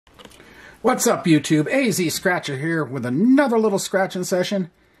What's up, YouTube? AZ Scratcher here with another little scratching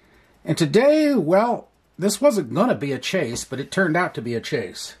session. And today, well, this wasn't going to be a chase, but it turned out to be a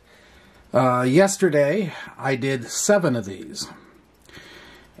chase. Yesterday, I did 7 of these.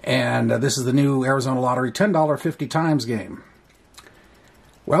 And this is the new Arizona Lottery $10 50 times game.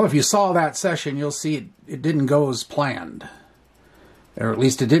 Well, if you saw that session, you'll see it didn't go as planned. Or at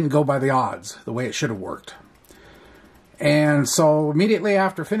least it didn't go by the odds, the way it should have worked. And so immediately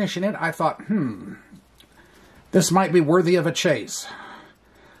after finishing it, I thought, this might be worthy of a chase.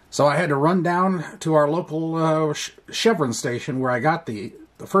 So I had to run down to our local Chevron station where I got the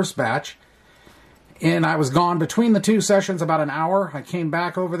first batch. And I was gone between the 2 sessions about an hour. I came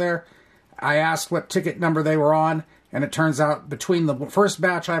back over there. I asked what ticket number they were on. And it turns out between the first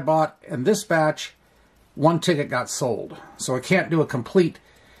batch I bought and this batch, 1 ticket got sold. So I can't do a complete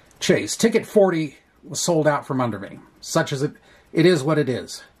chase. Ticket 40 was sold out from under me. Such as it is what it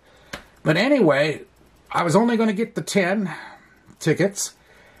is. But anyway, I was only going to get the 10 tickets.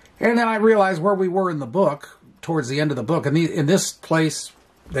 And then I realized where we were in the book, towards the end of the book. And in this place,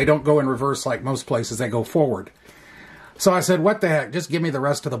 they don't go in reverse like most places. They go forward. So I said, what the heck? Just give me the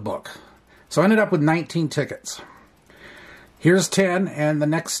rest of the book. So I ended up with 19 tickets. Here's 10, and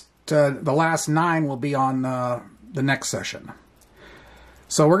the last 9 will be on the next session.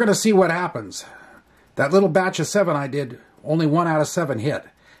 So we're going to see what happens. That little batch of 7 I did, only 1 out of 7 hit.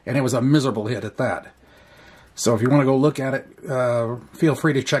 And it was a miserable hit at that. So if you want to go look at it, feel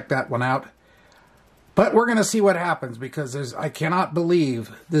free to check that one out. But we're going to see what happens, because I cannot believe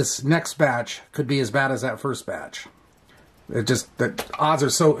this next batch could be as bad as that first batch. The odds are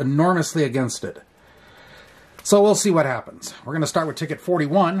so enormously against it. So we'll see what happens. We're going to start with ticket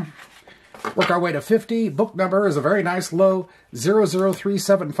 41. Work our way to 50. Book number is a very nice low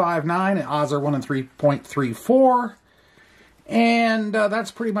 003759. Odds are 1 in 3.34. And that's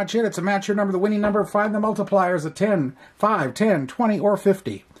pretty much it. It's a match your number, the winning number. Find the multipliers of 10, 5, 10, 20, or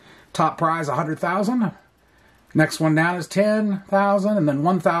 50. Top prize, 100,000. Next one down is 10,000, and then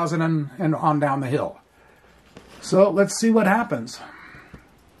 1,000 and on down the hill. So let's see what happens.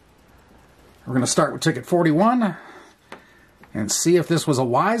 We're going to start with ticket 41. And see if this was a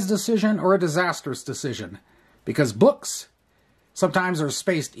wise decision or a disastrous decision. Because books sometimes are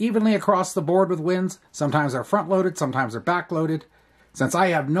spaced evenly across the board with wins. Sometimes they're front-loaded, sometimes they're back-loaded. Since I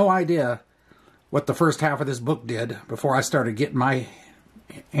have no idea what the first half of this book did before I started getting my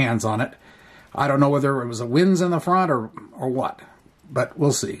hands on it, I don't know whether it was a wins in the front or what. But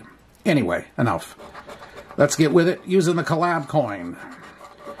we'll see. Anyway, enough. Let's get with it using the collab coin.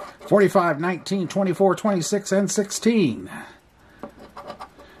 45, 19, 24, 26, and 16.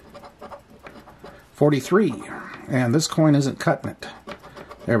 43, and this coin isn't cutting it.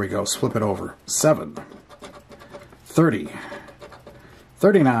 There we go, let's flip it over. 7, 30,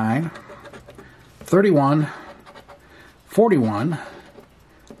 39, 31, 41,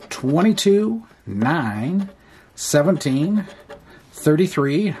 22, 9, 17,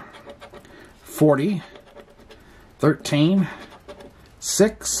 33, 40, 13,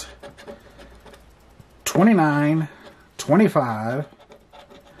 6, 29, 25,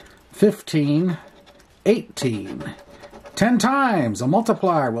 15, 18. 10 times. A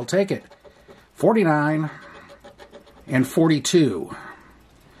multiplier. We'll take it. 49 and 42.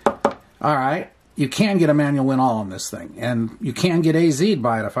 Alright. You can get a manual win all on this thing. And you can get AZ'd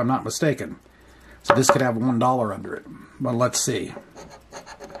by it if I'm not mistaken. So this could have $1 under it. But let's see.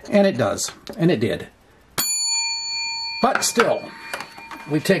 And it does. And it did. But still,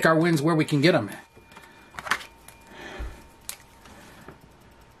 we take our wins where we can get them.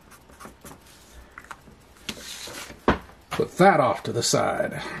 Put that off to the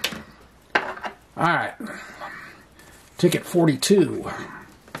side. Alright. Ticket 42.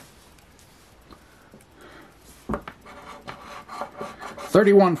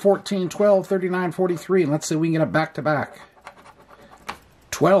 31, 14, 12, 39, 43. And let's see if we can get a back-to-back.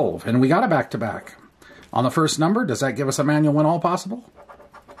 12. And we got a back-to-back. On the first number, does that give us a manual win all possible?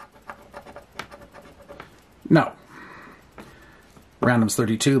 No. Random's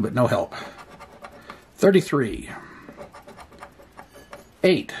 32, but no help. 33.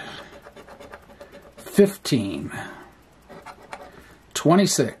 8, 15,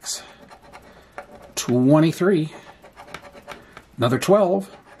 26, 23, another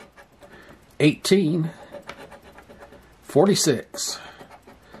 12, 18, 46,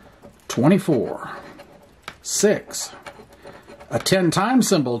 24, 6, a 10 time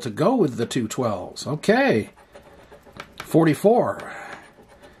symbol to go with the 2 12s. Okay, 44,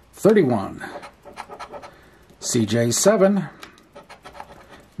 31, CJ 7,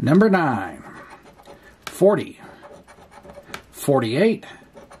 number 9, 40, 48,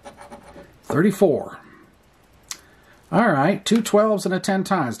 34. All right, 2 12s and a 10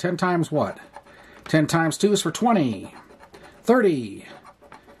 times. 10 times what? 10 times 2 is for 20. 30.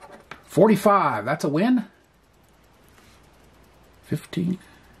 45. That's a win. 15,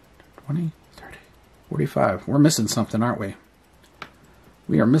 20, 30, 45. We're missing something, aren't we?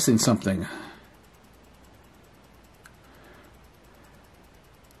 We are missing something.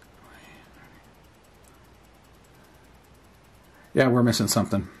 Yeah, we're missing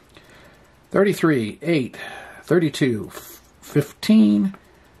something. 33, 8, 32, 15,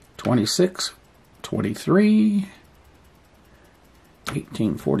 26, 23,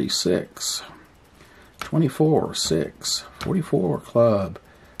 18, 46, 24, 6, 44, club,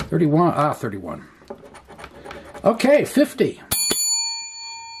 31, 31. Okay, 50.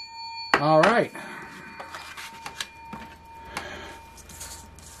 All right.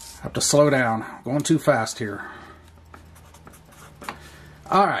 Have to slow down. Going too fast here.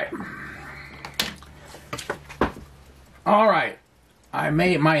 All right. All right.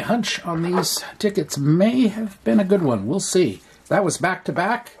 My hunch on these tickets may have been a good one. We'll see. That was back to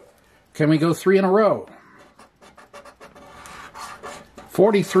back. Can we go 3 in a row?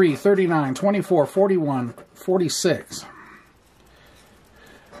 43, 39, 24, 41, 46,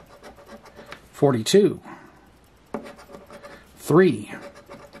 42, 3,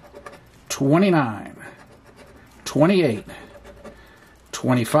 29, 28,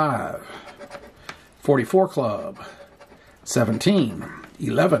 25, 44 club, 17,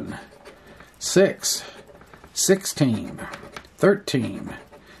 11, 6, 16, 13,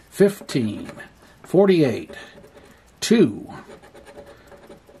 15, 48, 2,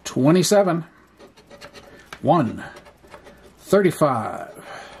 27, 1, 35,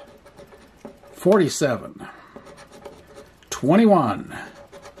 47, 21,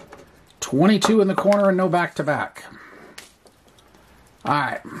 22 in the corner and no back-to-back. All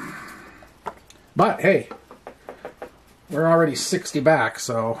right. But, hey, we're already 60 back,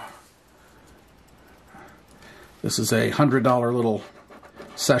 so this is a $100 little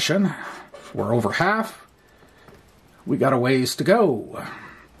session. We're over half. We got a ways to go.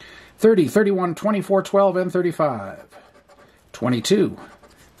 30, 31, 24, 12, and 35. 22,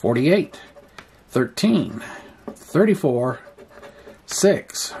 48, 13, 34,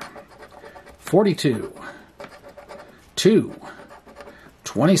 6, 42, 2,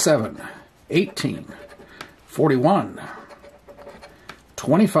 27, 18, 41,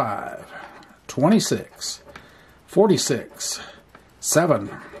 25, 26, 46, 7,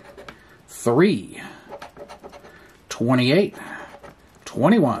 3, 28,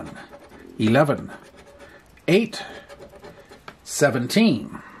 21, 11, 8,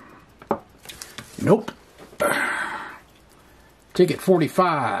 17. Nope. Ticket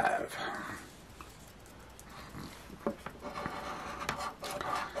 45.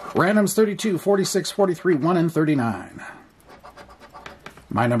 Randoms 32, 46, 43, 1, and 39.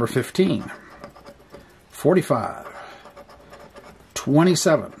 My number 15. 45.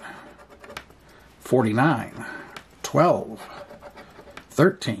 27. 49. 12.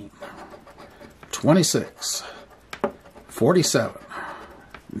 13. 26. 47.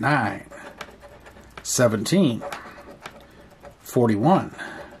 9. 17. 41.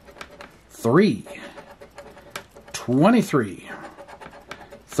 3. 23.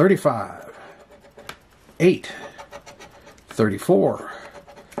 35, 8, 34,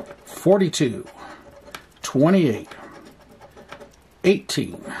 42, 28,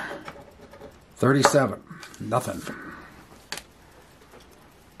 18, 37, nothing.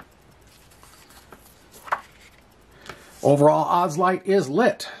 Overall odds light is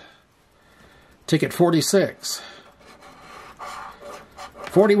lit. Ticket 46,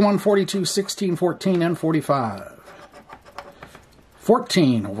 41, 42, 16, 14, and 45.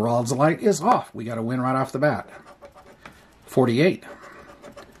 14, overall odds light is off. We got a win right off the bat. 48,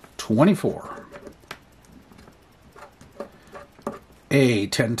 24. A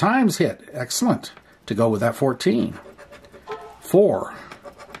 10 times hit. Excellent. To go with that 14. 4,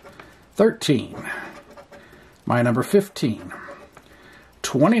 13. My number 15.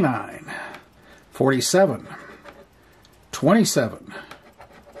 29, 47, 27,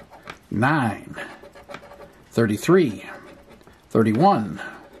 9, 33, 31,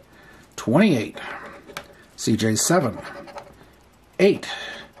 28, CJ 7, 8,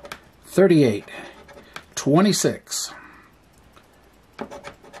 38, 26,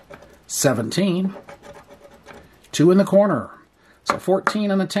 17, 2 in the corner, so 14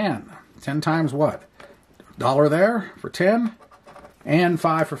 and a 10. 10 times what? $1 there for 10, and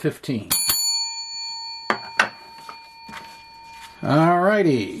 5 for 15.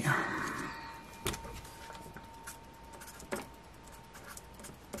 Alrighty.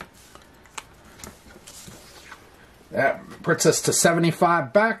 That puts us to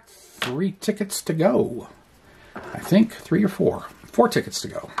 75 back. 3 tickets to go. I think 3 or 4. 4 tickets to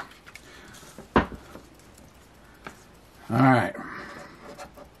go. All right.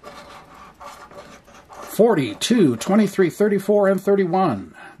 42, 23, 34, and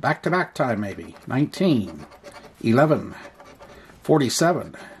 31. Back-to-back time, maybe. 19, 11,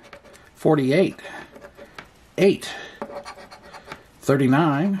 47, 48, 8,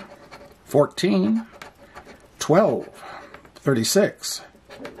 39, 14, 12, 36,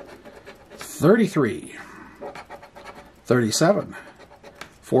 33, 37,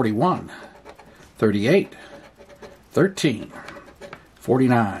 41, 38, 13,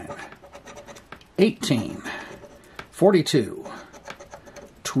 49, 18, 42,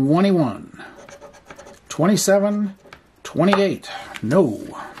 21, 27, 28. No.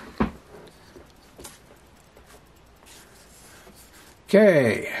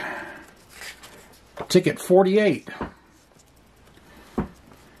 Okay. Ticket 48.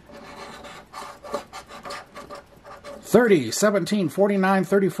 $30, $17, $49,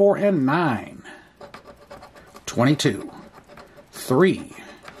 $34, and $9. $22, $3,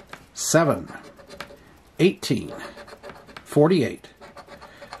 $7, $18, $48,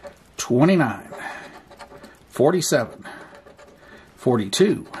 $29, $47,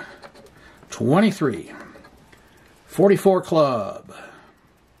 $42, $23, $44 club,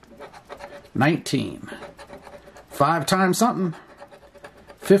 $19, 5 times something,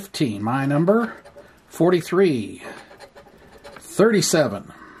 $15, my number, $43,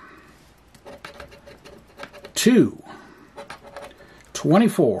 $37, 2,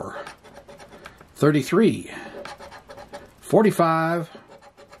 24, 33, 45,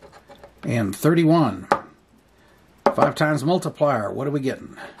 and 31. 5 times multiplier. What are we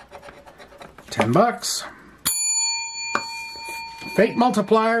getting? $10. Fake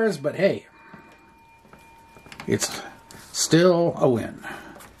multipliers, but hey, it's still a win.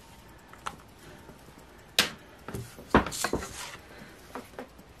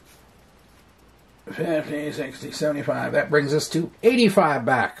 50, 60, 75. That brings us to 85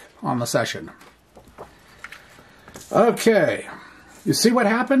 back on the session. Okay. You see what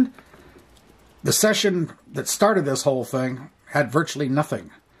happened? The session that started this whole thing had virtually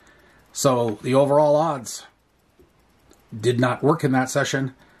nothing. So the overall odds did not work in that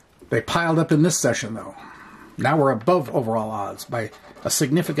session. They piled up in this session, though. Now we're above overall odds by a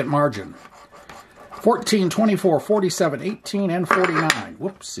significant margin. 14, 24, 47, 18, and 49.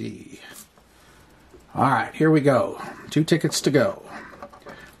 Whoopsie. All right, here we go. 2 tickets to go.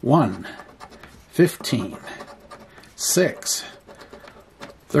 1, 15, 6,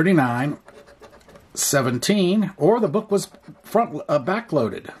 39, 17, or the book was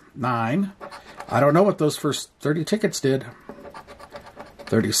backloaded. 9. I don't know what those first 30 tickets did.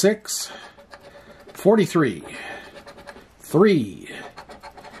 36, 43, 3,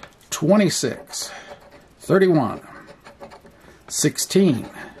 26, 31, 16,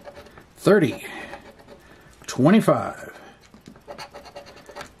 30, 25,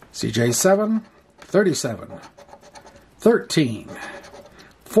 CJ 7, 37, 13,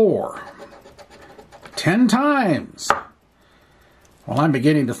 4, 10 times. Well, I'm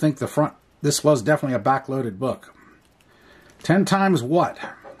beginning to think this was definitely a backloaded book. 10 times what?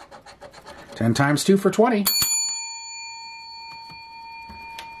 10 times 2 for 20.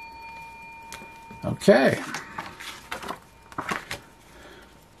 Okay.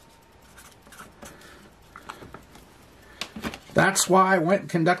 That's why I went and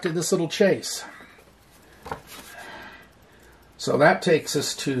conducted this little chase. So that takes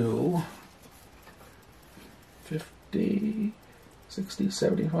us to 50, 60,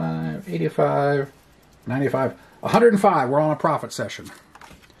 75, 85, 95, 105. We're on a profit session.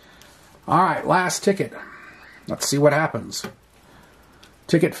 All right, last ticket. Let's see what happens.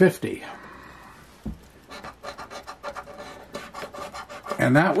 Ticket 50.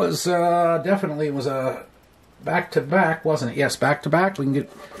 And that was definitely was a back-to-back, wasn't it? Yes, back-to-back.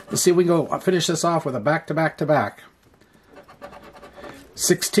 Let's see if we can go finish this off with a back-to-back-to-back.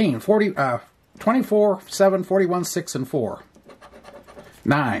 16, 40, 24, 7, 41, 6, and 4.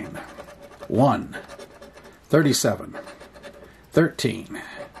 9, 1, 37, 13,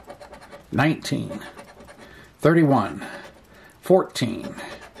 19, 31, 14,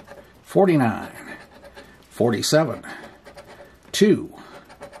 49, 47, 2,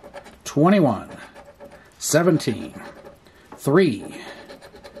 21, 17, 3,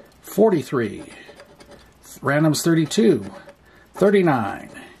 43, randoms 32, 39,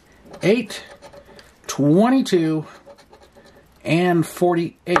 8, 22, and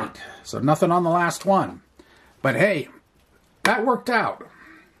 48. So nothing on the last one. But hey, that worked out.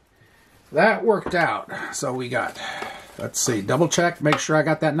 that worked out. So we got, let's see, double check, make sure I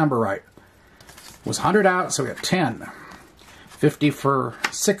got that number right. It was 100 out, so we got 10. 50 for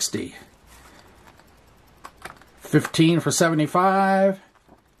 60. 15 for 75.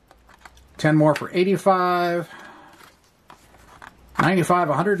 10 more for 85. 95,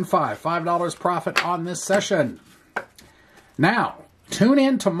 105. $5 profit on this session. Now, tune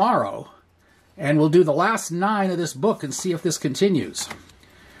in tomorrow, and we'll do the last 9 of this book and see if this continues.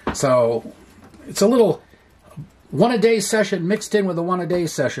 So, it's a little one-a-day session mixed in with the one-a-day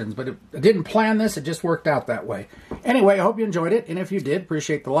sessions, but I didn't plan this, it just worked out that way. Anyway, I hope you enjoyed it, and if you did,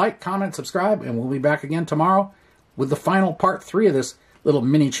 appreciate the like, comment, subscribe, and we'll be back again tomorrow with the final part 3 of this little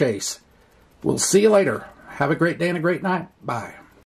mini chase. We'll see you later. Have a great day and a great night. Bye.